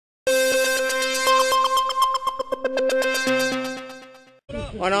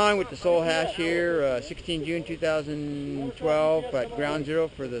OnOn with the Seoul hash here, 16 June 2012 at Ground Zero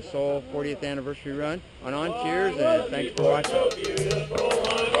for the Seoul 40th anniversary run. OnOn Cheers, and thanks for watching.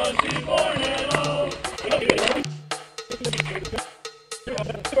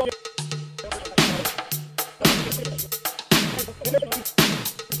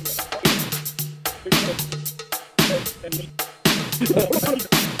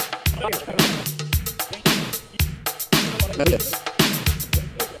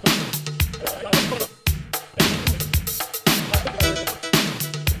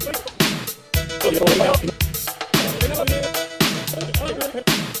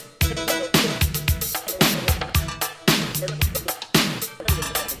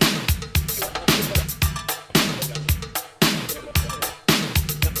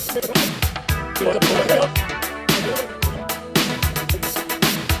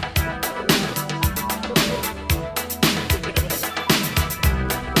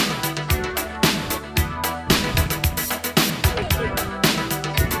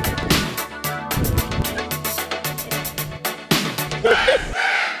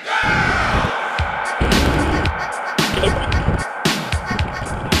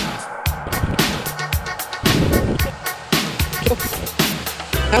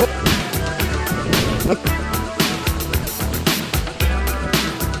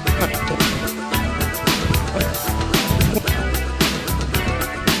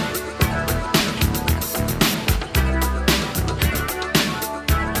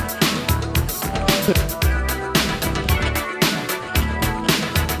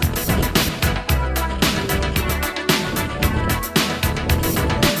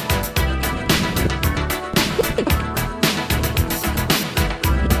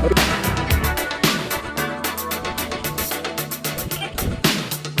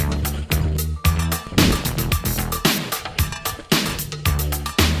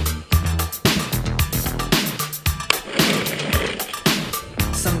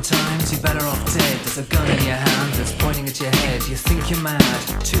 Sometimes you're better off dead. There's a gun in your hand that's pointing at your head. You think you're mad,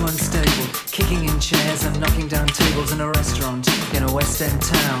 too unstable, kicking in chairs and knocking down tables in a restaurant in a West End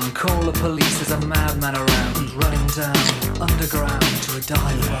town. Call the police, there's a madman around, running down underground to a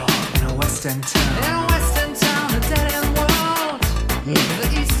dive bar in a West End town. In a West End town, a dead end world. The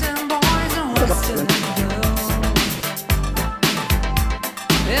Eastern boys and West End girls.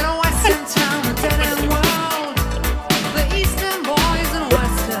 In a West End town, a dead end world.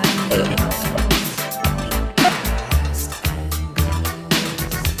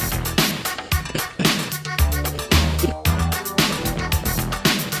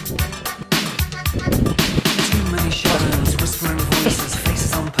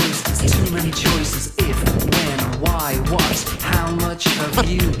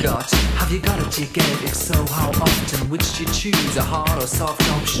 Have you got it, you get it? If so, how often? Which do you choose, a hard or soft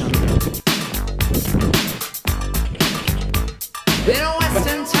option? In a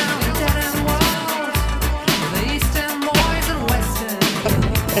Western town, a dead end world. The Eastern boys and Western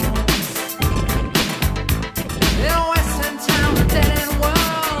girls. In a Western town, a dead end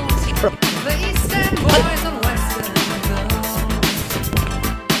world. The Eastern boys and Western girls.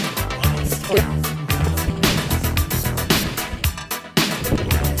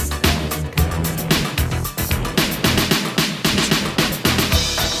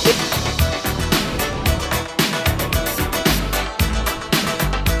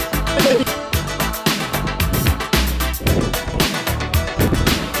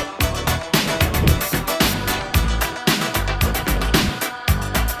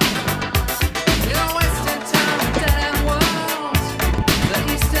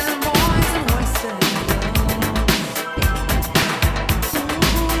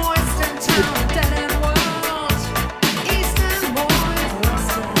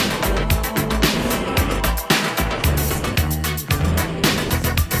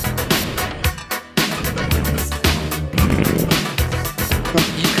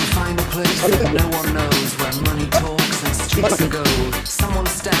 No one knows where money talks and streets are gold. Someone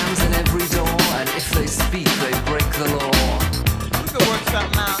stands in every door, and if they speak, they break the law. You can work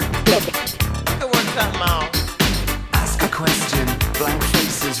something out. You can work something out. Ask a question, blank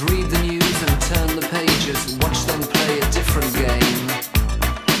faces, read the news and turn the pages. Watch them play a different game,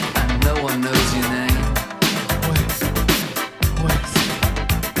 and no one knows your name.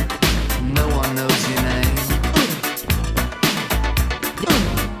 No one knows your name.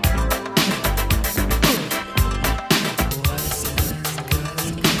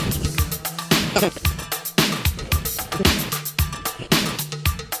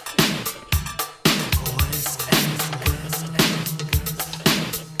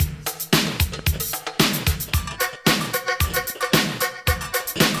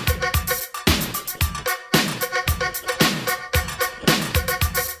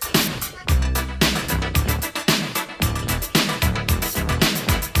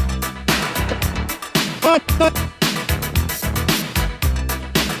 You got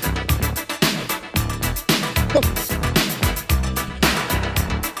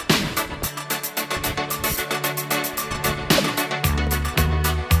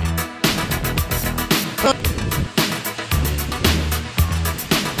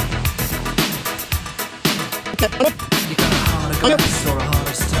a heart of glass or a heart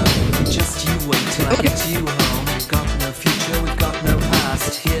of stone. Just you wait till I get you home. We've got no future, we've got no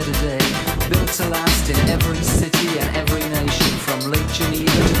past. Here today, built to last in every city and every nation, from Lake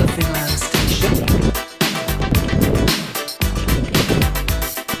Geneva to the Finland station.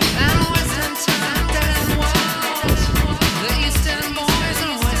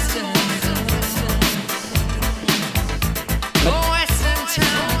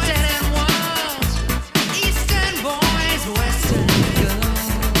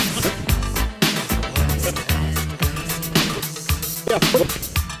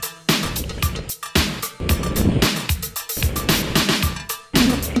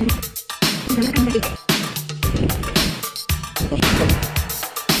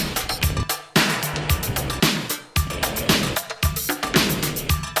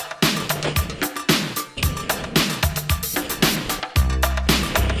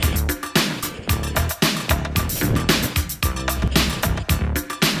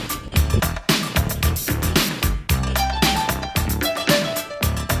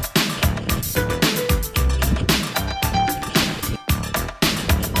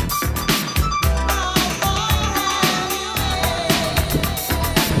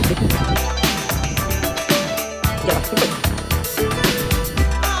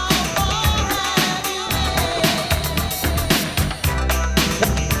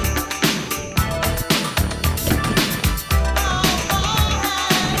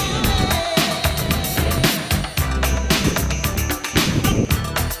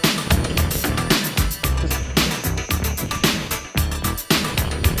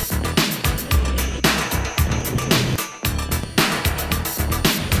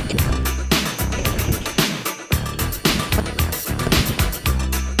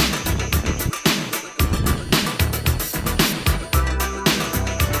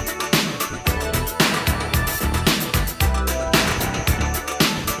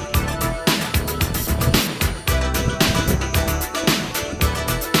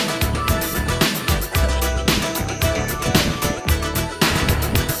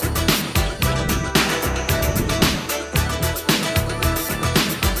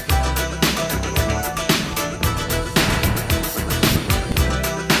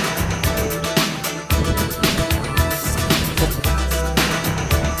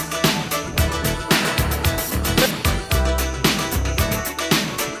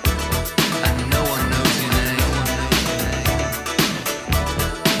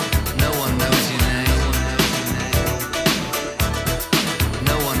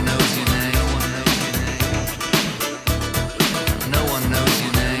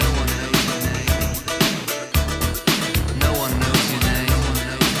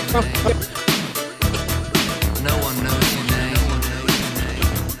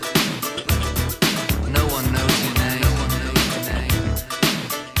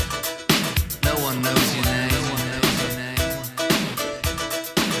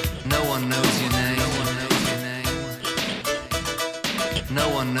 No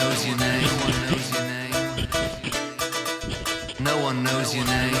one knows your name. No one knows your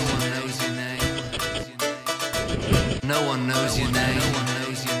name. No one knows your name.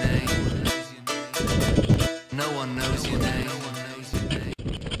 No one knows your name.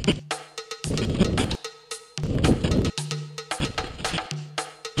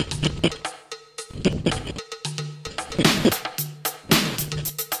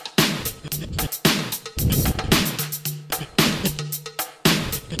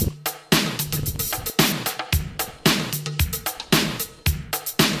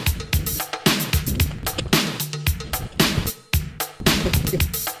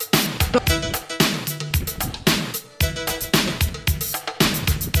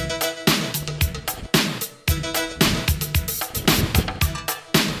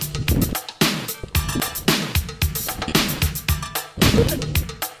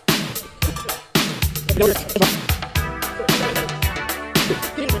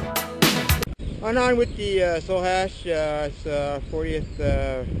 On with the Seoul Hash. It's 40th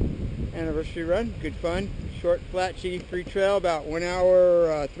anniversary run. Good fun. Short, flat, cheating-free trail. About 1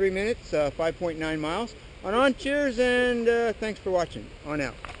 hour, 3 minutes, 5.9 miles. OnOn Cheers, and thanks for watching. On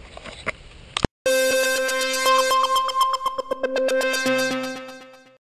out.